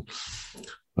 writing,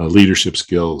 leadership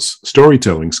skills,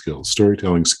 storytelling skills.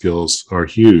 Storytelling skills are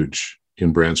huge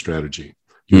in brand strategy.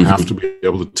 You have to be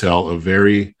able to tell a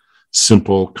very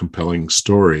simple, compelling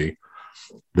story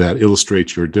that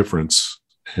illustrates your difference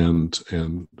and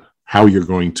how you're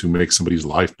going to make somebody's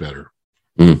life better.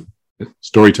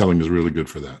 Storytelling is really good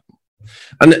for that.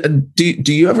 And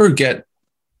do you ever get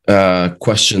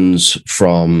questions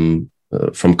from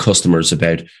customers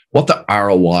about what the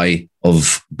ROI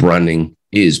of branding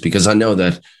is? Because I know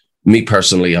that me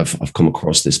personally, I've come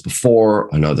across this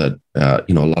before. I know that a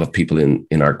lot of people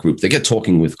in our group, they get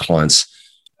talking with clients,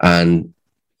 and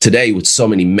today with so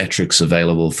many metrics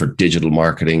available for digital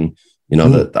marketing,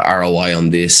 the ROI on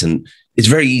this, and it's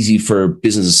very easy for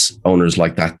business owners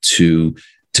like that to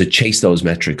chase those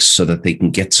metrics so that they can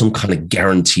get some kind of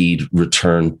guaranteed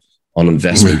return on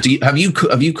investment. Have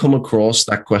you come across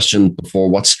that question before?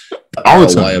 What's the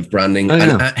ROI of branding,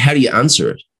 and how do you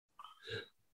answer it?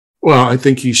 Well, I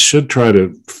think you should try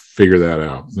to figure that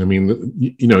out. I mean,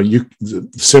 the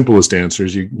simplest answer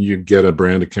is you get a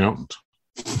brand accountant,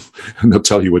 and they'll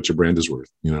tell you what your brand is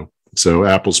worth. So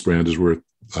Apple's brand is worth,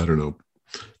 I don't know,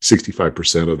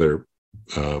 65% of their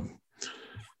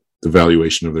the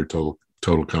valuation of their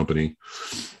total company.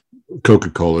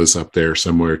 Coca-Cola is up there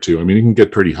somewhere too. I mean, it can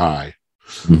get pretty high.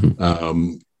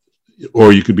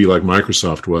 Or you could be like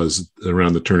Microsoft was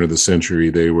around the turn of the century.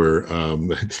 They were, I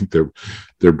think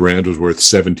their brand was worth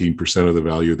 17% of the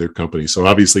value of their company. So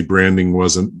obviously branding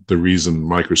wasn't the reason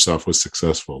Microsoft was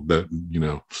successful. That,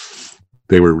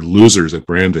 they were losers at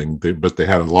branding, but they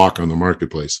had a lock on the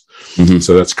marketplace.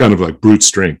 So that's kind of like brute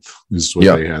strength is what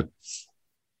they had.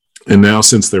 And now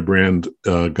since their brand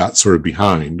got sort of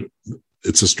behind,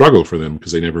 it's a struggle for them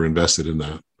because they never invested in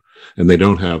that. And they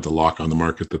don't have the lock on the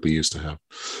market that they used to have.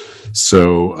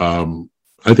 So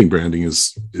I think branding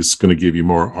is going to give you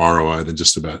more ROI than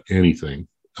just about anything.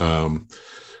 But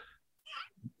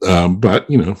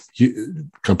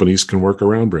companies can work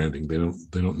around branding. They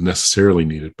don't necessarily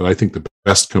need it. But I think the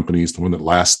best companies,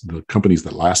 the companies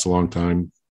that last a long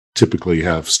time, typically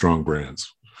have strong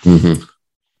brands.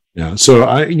 Yeah. So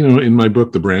in my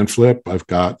book, The Brand Flip, I've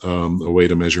got a way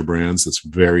to measure brands that's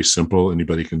very simple.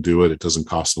 Anybody can do it. It doesn't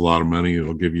cost a lot of money.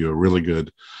 It'll give you a really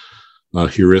good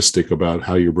heuristic about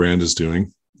how your brand is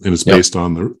doing. And it's based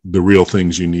on the real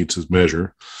things you need to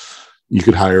measure. You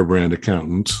could hire a brand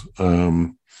accountant.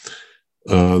 There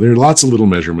are lots of little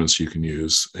measurements you can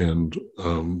use, and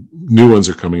new ones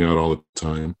are coming out all the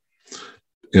time.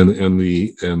 And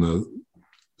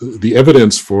the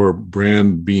evidence for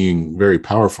brand being very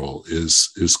powerful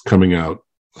is coming out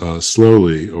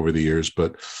slowly over the years,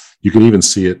 but you can even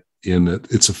see it in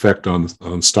its effect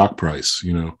on stock price.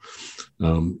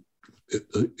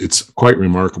 It's quite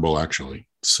remarkable, actually.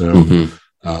 So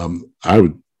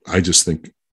I just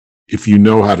think if you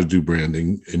know how to do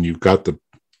branding and you've got the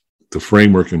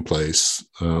framework in place,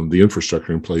 the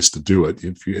infrastructure in place to do it,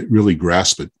 if you really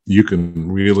grasp it, you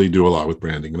can really do a lot with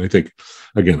branding. And I think,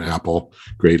 again, Apple,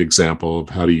 great example of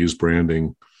how to use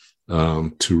branding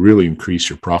to really increase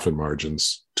your profit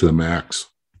margins to the max.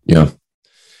 Yeah.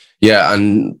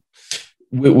 And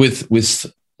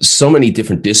with so many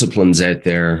different disciplines out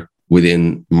there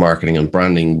within marketing and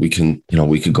branding, we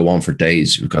could go on for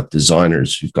days. We've got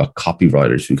designers, we've got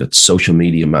copywriters, we've got social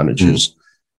media managers,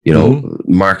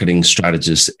 marketing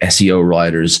strategists, SEO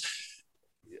writers,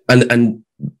 and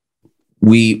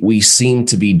we seem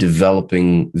to be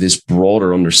developing this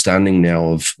broader understanding now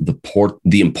of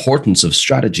the importance of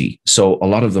strategy. So a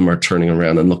lot of them are turning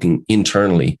around and looking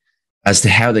internally as to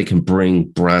how they can bring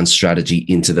brand strategy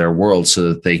into their world so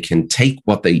that they can take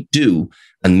what they do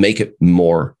and make it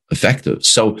more effective.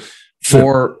 So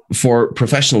for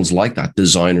professionals like that,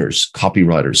 designers,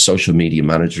 copywriters, social media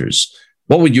managers,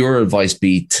 what would your advice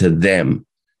be to them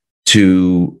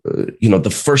to, the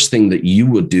first thing that you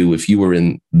would do if you were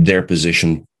in their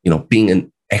position, being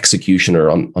an executioner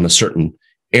on a certain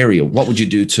area? What would you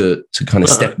do to kind of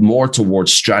step more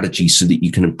towards strategy so that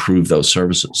you can improve those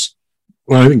services?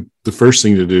 Well, I think the first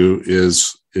thing to do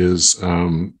is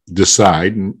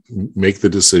decide and make the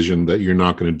decision that you're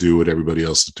not going to do what everybody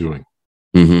else is doing.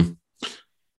 Mm-hmm.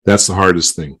 That's the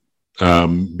hardest thing,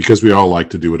 because we all like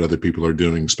to do what other people are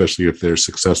doing, especially if they're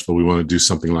successful. We want to do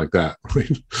something like that,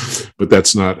 right? But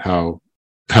that's not how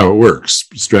it works.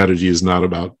 Strategy is not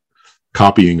about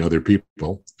copying other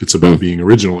people. It's about being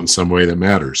original in some way that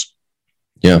matters.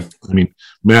 Yeah. I mean,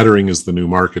 mattering is the new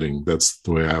marketing. That's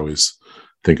the way I always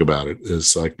think about it.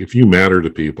 Is like, if you matter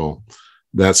to people,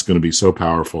 that's going to be so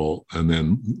powerful. And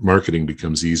then marketing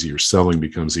becomes easier. Selling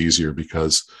becomes easier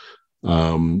because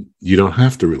you don't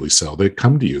have to really sell. They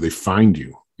come to you, they find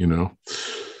you, you know?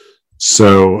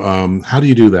 So how do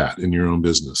you do that in your own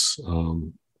business?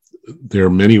 There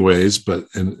are many ways,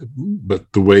 but the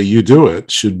way you do it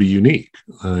should be unique.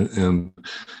 And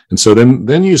so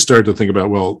then you start to think about,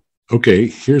 well, okay,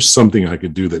 here's something I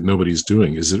could do that nobody's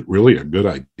doing. Is it really a good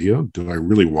idea? Do I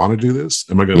really want to do this?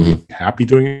 Am I going to be happy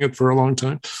doing it for a long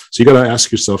time? So you got to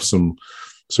ask yourself some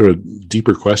sort of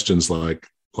deeper questions like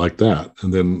that.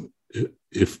 And then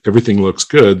if everything looks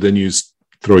good, then you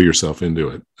throw yourself into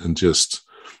it and just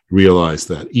realize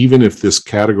that even if this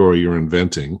category you're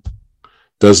inventing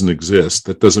doesn't exist,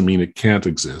 that doesn't mean it can't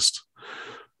exist.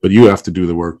 But you have to do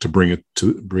the work to bring it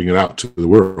out to the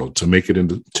world,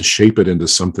 to shape it into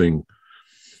something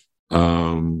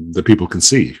that people can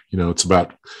see. You know, it's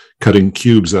about cutting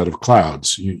cubes out of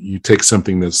clouds. You take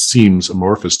something that seems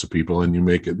amorphous to people and you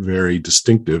make it very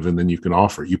distinctive, and then you can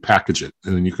offer it. You package it,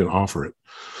 and then you can offer it.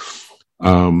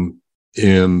 I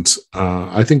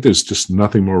think there's just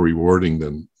nothing more rewarding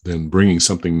than bringing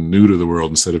something new to the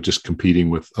world instead of just competing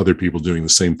with other people doing the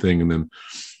same thing, and then,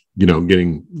 you know,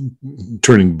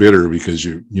 turning bitter because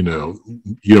you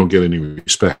don't get any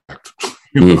respect.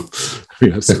 You know, I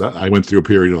mean, I went through a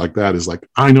period like that. Is like,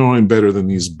 I know I'm better than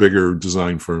these bigger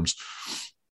design firms,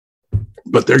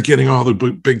 but they're getting all the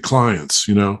big clients.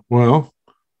 You know, well,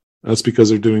 that's because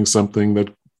they're doing something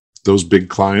that those big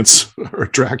clients are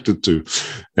attracted to.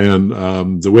 And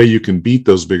the way you can beat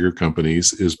those bigger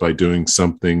companies is by doing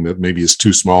something that maybe is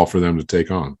too small for them to take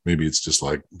on. Maybe it's just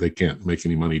like they can't make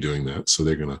any money doing that, so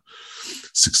they're going to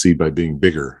succeed by being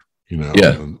bigger, you know,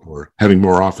 or having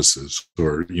more offices,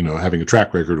 or, you know, having a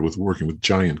track record with working with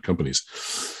giant companies.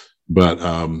 But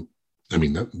I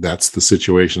mean, that's the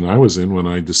situation I was in when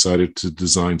I decided to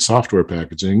design software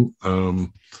packaging.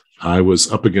 I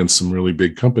was up against some really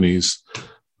big companies,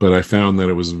 but I found that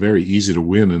it was very easy to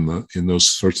win in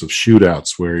those sorts of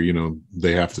shootouts where, you know,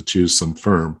 they have to choose some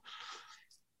firm.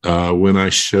 When I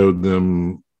showed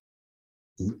them,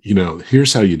 you know,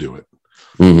 here's how you do it,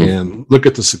 and look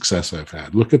at the success I've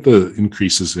had. Look at the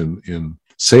increases in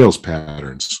sales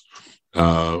patterns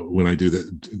when I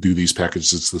do these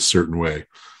packages a certain way.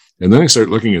 And then I start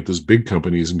looking at those big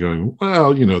companies and going,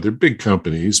 well, you know, they're big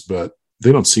companies, but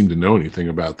they don't seem to know anything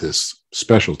about this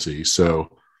specialty.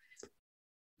 So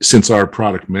since our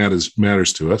product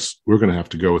matters to us, we're going to have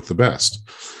to go with the best.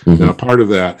 Now, part of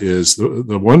that is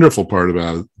the wonderful part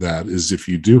about that is if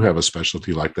you do have a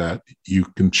specialty like that, you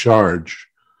can charge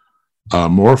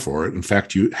more for it. In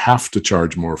fact, you have to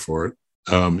charge more for it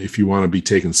if you want to be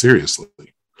taken seriously.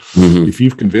 If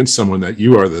you've convinced someone that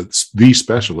you are the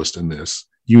specialist in this,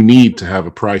 you need to have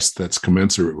a price that's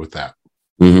commensurate with that.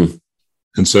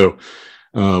 And so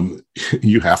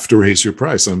you have to raise your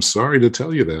price. I'm sorry to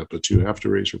tell you that, but you have to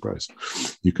raise your price.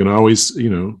 You can always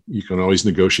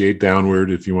negotiate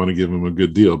downward if you want to give them a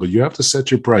good deal, but you have to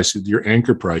set your price. Your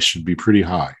anchor price should be pretty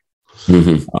high.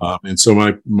 And so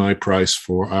my price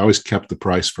I always kept the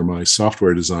price for my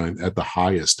software design at the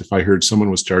highest. If I heard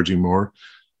someone was charging more,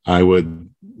 I would,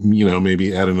 you know,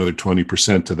 maybe add another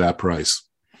 20% to that price.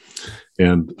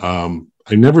 And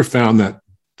I never found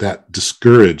that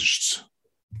discouraged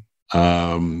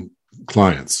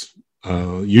clients.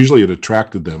 Usually it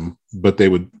attracted them, but they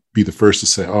would be the first to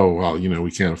say, oh, well, you know,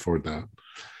 we can't afford that.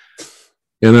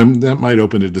 And that might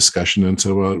open a discussion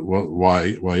into, well,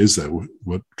 why is that?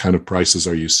 What kind of prices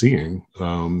are you seeing?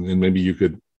 And maybe you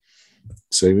could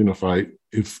say, you know,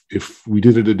 if we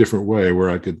did it a different way where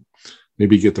I could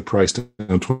maybe get the price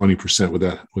down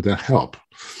 20%, would that help?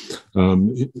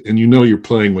 And you know, you're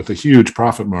playing with a huge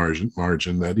profit margin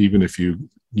that even if you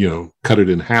cut it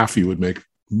in half, you would make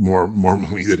more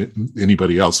money than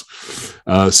anybody else.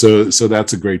 So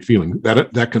that's a great feeling.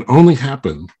 That can only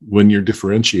happen when you're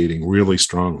differentiating really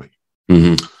strongly,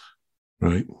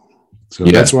 right? So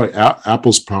that's why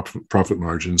Apple's profit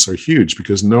margins are huge,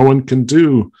 because no one can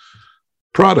do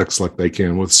products like they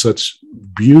can with such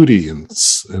beauty and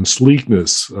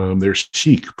sleekness. They're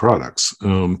chic products,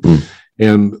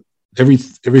 and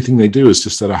everything they do is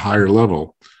just at a higher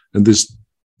level. And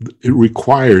it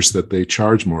requires that they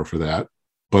charge more for that,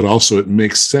 but also it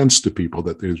makes sense to people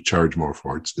that they charge more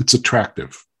for it. It's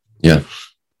attractive. Yeah.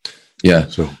 Yeah.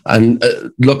 So, and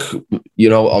look,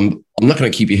 I'm not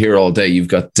going to keep you here all day. You've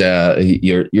got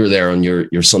you're there on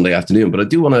your Sunday afternoon, but I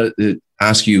do want to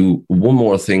ask you one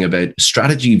more thing about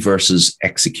strategy versus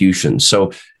execution.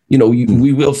 So,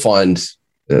 we will find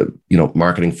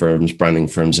marketing firms, branding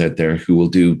firms out there who will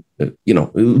do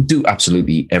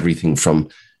absolutely everything from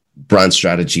brand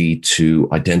strategy to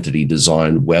identity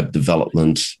design, web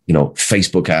development,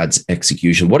 Facebook ads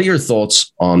execution. What are your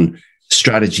thoughts on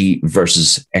strategy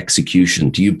versus execution?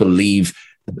 Do you believe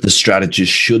that the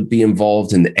strategist should be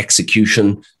involved in the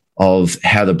execution of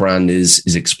how the brand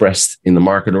is expressed in the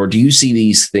market? Or do you see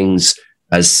these things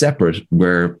as separate,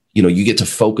 where, you get to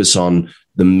focus on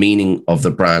the meaning of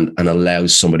the brand and allow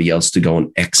somebody else to go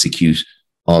and execute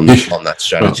on that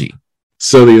strategy?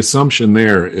 So the assumption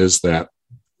there is that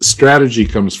strategy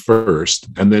comes first,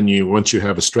 and then once you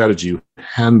have a strategy, you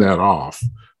hand that off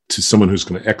to someone who's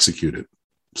going to execute it,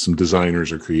 some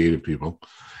designers or creative people,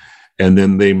 and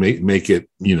then they make it,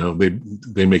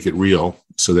 they make it real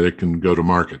so that it can go to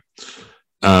market.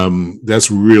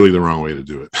 That's really the wrong way to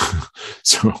do it.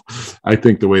 So I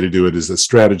think the way to do it is that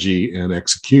strategy and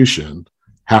execution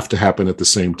have to happen at the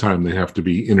same time. They have to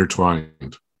be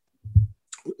intertwined.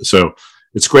 So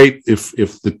it's great if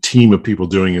the team of people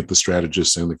doing it, the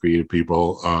strategists and the creative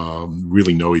people,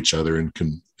 really know each other and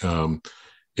can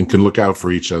look out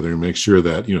for each other and make sure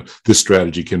that, this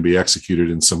strategy can be executed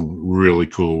in some really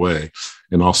cool way.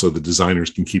 And also the designers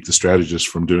can keep the strategists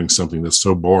from doing something that's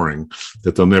so boring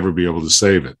that they'll never be able to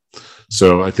save it.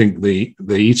 So I think they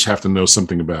each have to know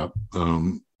something about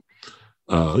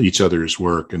each other's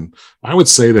work. And I would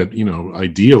say that,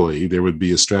 ideally there would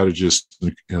be a strategist,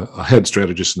 a head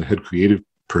strategist and a head creative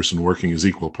person working as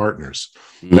equal partners.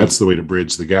 Mm-hmm. That's the way to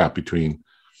bridge the gap between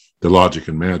the logic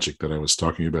and magic that I was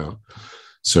talking about.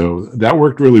 So that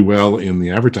worked really well in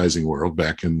the advertising world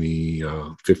back in the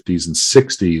 50s and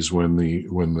 60s when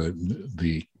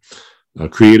the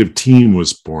creative team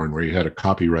was born, where you had a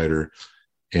copywriter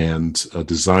and a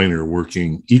designer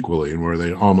working equally, and where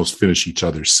they almost finish each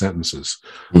other's sentences.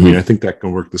 Mm-hmm. I mean, I think that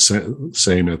can work the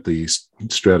same at the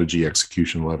strategy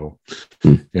execution level.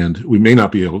 Mm-hmm. And we may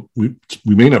not be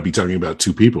talking about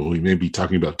two people. We may be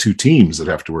talking about two teams that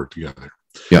have to work together.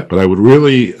 Yeah. But I would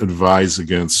really advise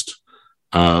against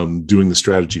doing the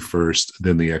strategy first,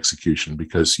 then the execution,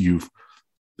 because you've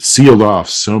sealed off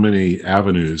so many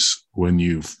avenues when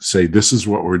you say, this is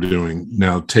what we're doing,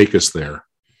 now take us there.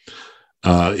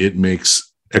 It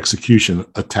makes execution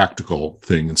a tactical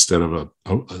thing instead of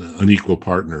an equal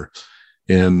partner.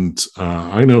 And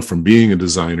I know from being a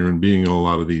designer and being in a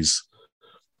lot of these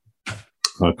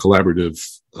collaborative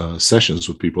sessions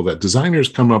with people that designers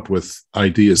come up with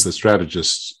ideas that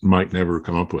strategists might never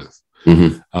come up with.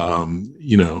 Mm-hmm.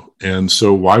 And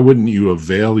so why wouldn't you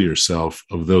avail yourself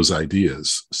of those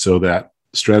ideas so that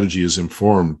strategy is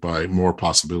informed by more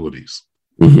possibilities?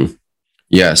 Mm-hmm.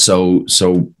 Yeah. So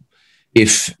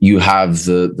if you have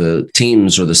the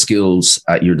teams or the skills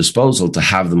at your disposal, to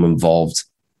have them involved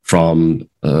from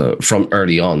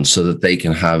early on, so that they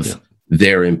can have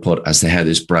their input as to how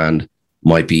this brand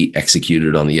might be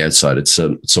executed on the outside. It's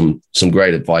some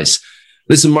great advice.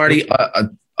 Listen, Marty,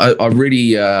 I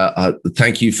really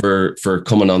thank you for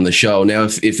coming on the show. Now,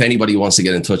 if anybody wants to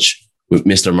get in touch with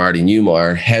Mr. Marty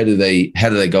Newmeyer, how do they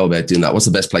go about doing that? What's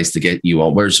the best place to get you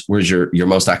on? Where's your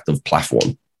most active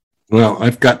platform? Well,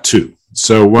 I've got two.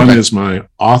 So one is my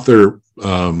author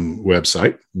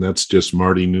website. And that's just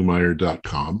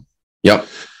martynewmeyer.com. Yep.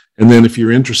 And then if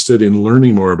you're interested in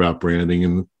learning more about branding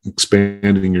and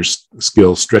expanding your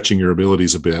skills, stretching your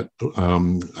abilities a bit,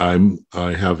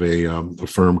 I have a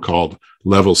firm called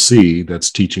Level C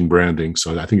that's teaching branding.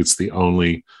 So I think it's the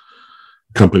only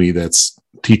company that's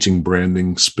teaching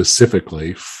branding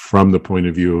specifically from the point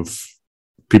of view of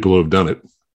people who have done it.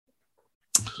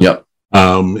 Yep.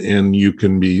 And you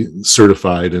can be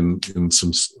certified in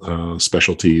some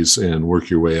specialties and work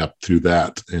your way up through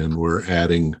that. And we're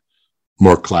adding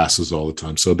more classes all the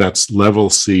time. So that's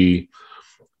levelc.org.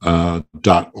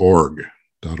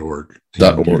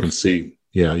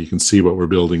 You can see what we're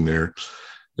building there.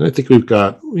 And I think we've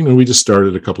got, we just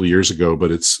started a couple of years ago, but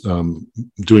it's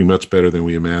doing much better than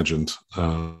we imagined.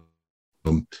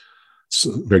 It's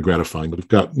very gratifying. But we've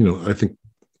got, I think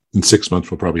in 6 months,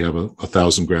 we'll probably have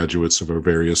 1,000 graduates of our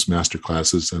various master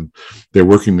classes, and they're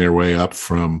working their way up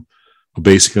from a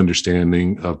basic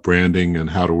understanding of branding and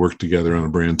how to work together on a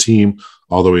brand team,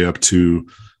 all the way up to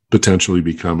potentially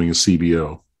becoming a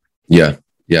CBO. Yeah.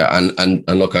 And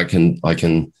look, I can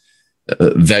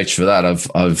vouch for that.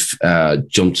 I've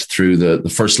jumped through the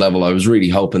first level. I was really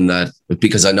hoping that,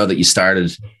 because I know that you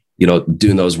started,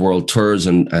 doing those world tours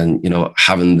and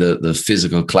having the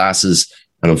physical classes,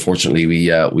 and unfortunately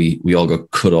we all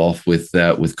got cut off with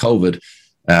COVID.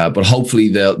 But hopefully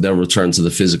they'll return to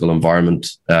the physical environment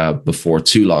before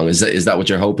too long. Is that what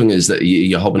you're hoping? Is that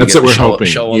you're hoping That's to get a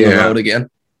show on the road again?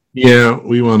 Yeah,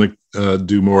 we want to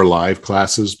do more live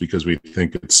classes because we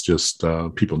think it's just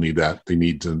people need that. They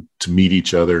need to meet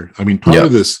each other. I mean, part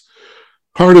of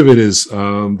it is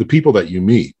the people that you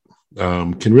meet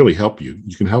can really help you.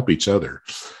 You can help each other.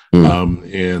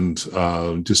 And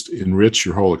just enrich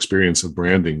your whole experience of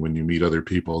branding when you meet other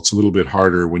people. It's a little bit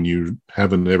harder when you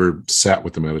haven't ever sat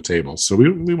with them at a table. So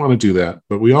we want to do that.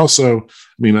 But we also,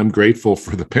 I'm grateful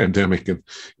for the pandemic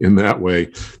in that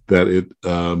way that it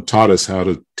taught us how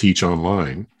to teach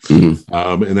online.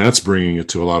 And that's bringing it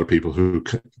to a lot of people who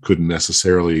couldn't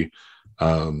necessarily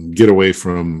get away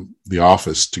from the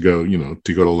office to go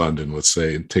to London, let's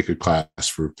say, and take a class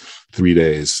for 3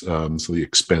 days. So the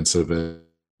expense of it,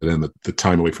 and then the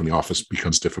time away from the office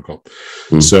becomes difficult.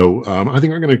 So I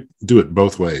think we're going to do it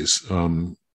both ways.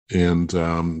 And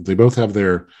they both have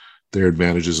their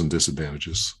advantages and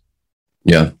disadvantages.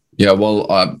 Yeah. Well,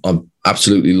 I'm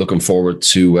absolutely looking forward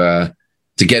to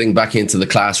getting back into the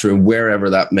classroom,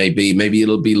 wherever that may be. Maybe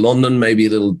it'll be London, maybe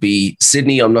it'll be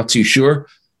Sydney. I'm not too sure,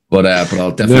 but I'll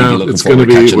definitely be looking forward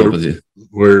to catching up with you.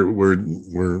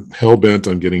 We're hell bent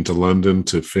on getting to London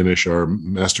to finish our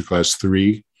Masterclass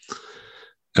 3.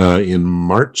 In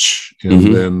March,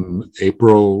 and then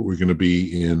April we're going to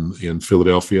be in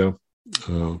Philadelphia,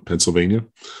 Pennsylvania,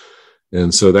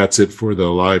 and so that's it for the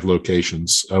live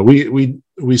locations. We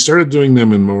started doing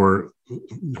them in more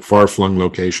far-flung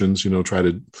locations, try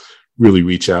to really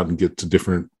reach out and get to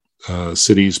different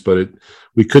cities, but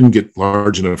we couldn't get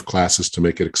large enough classes to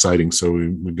make it exciting, so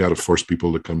we've got to force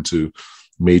people to come to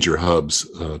major hubs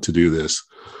to do this.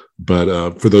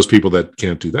 But for those people that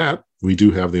can't do that, we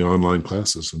do have the online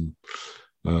classes, and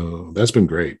that's been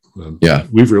great.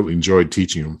 We've really enjoyed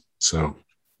teaching them. So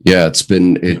it's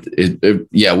been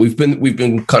we've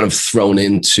been kind of thrown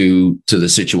into the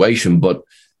situation, but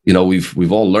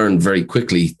we've all learned very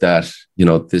quickly that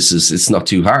it's not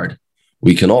too hard.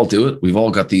 We can all do it. We've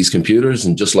all got these computers,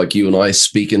 and just like you and I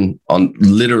speaking on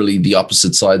literally the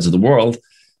opposite sides of the world,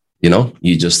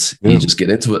 you just get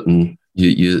into it and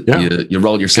you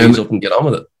roll your sleeves up and get on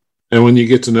with it. And when you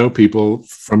get to know people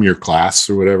from your class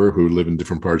or whatever who live in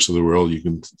different parts of the world, you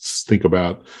can think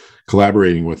about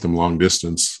collaborating with them long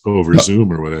distance over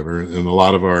Zoom or whatever. And a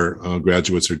lot of our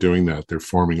graduates are doing that. They're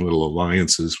forming little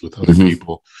alliances with other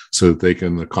people so that they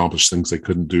can accomplish things they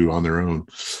couldn't do on their own.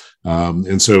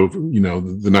 And so,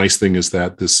 the nice thing is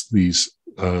that these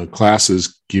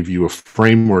classes give you a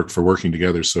framework for working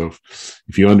together. So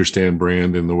if you understand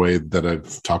brand in the way that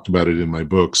I've talked about it in my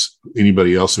books,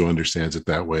 anybody else who understands it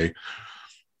that way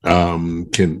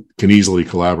can easily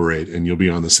collaborate, and you'll be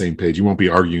on the same page. You won't be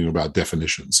arguing about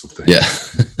definitions of things. Yeah.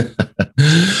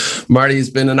 Marty, it's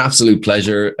been an absolute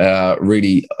pleasure. I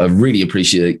really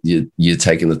appreciate you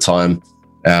taking the time.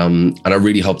 And I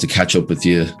really hope to catch up with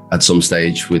you at some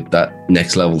stage with that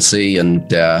Next Level C,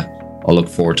 and I'll look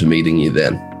forward to meeting you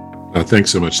then.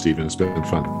 Thanks so much, Stephen. It's been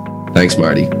fun. Thanks,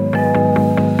 Marty.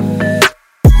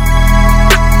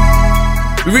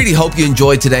 We really hope you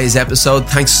enjoyed today's episode.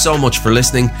 Thanks so much for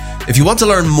listening. If you want to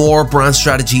learn more brand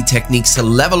strategy techniques to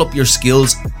level up your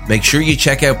skills, make sure you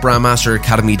check out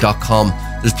brandmasteracademy.com.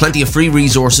 There's plenty of free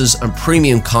resources and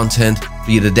premium content for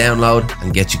you to download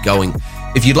and get you going.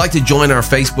 If you'd like to join our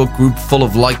Facebook group full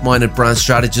of like-minded brand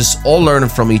strategists, all learning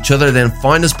from each other, then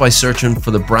find us by searching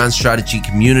for the Brand Strategy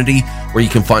Community, where you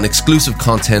can find exclusive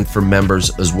content for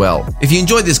members as well. If you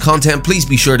enjoyed this content, please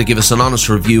be sure to give us an honest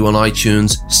review on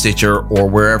iTunes, Stitcher, or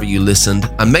wherever you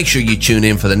listened, and make sure you tune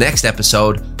in for the next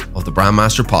episode of the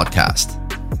Brandmaster Podcast.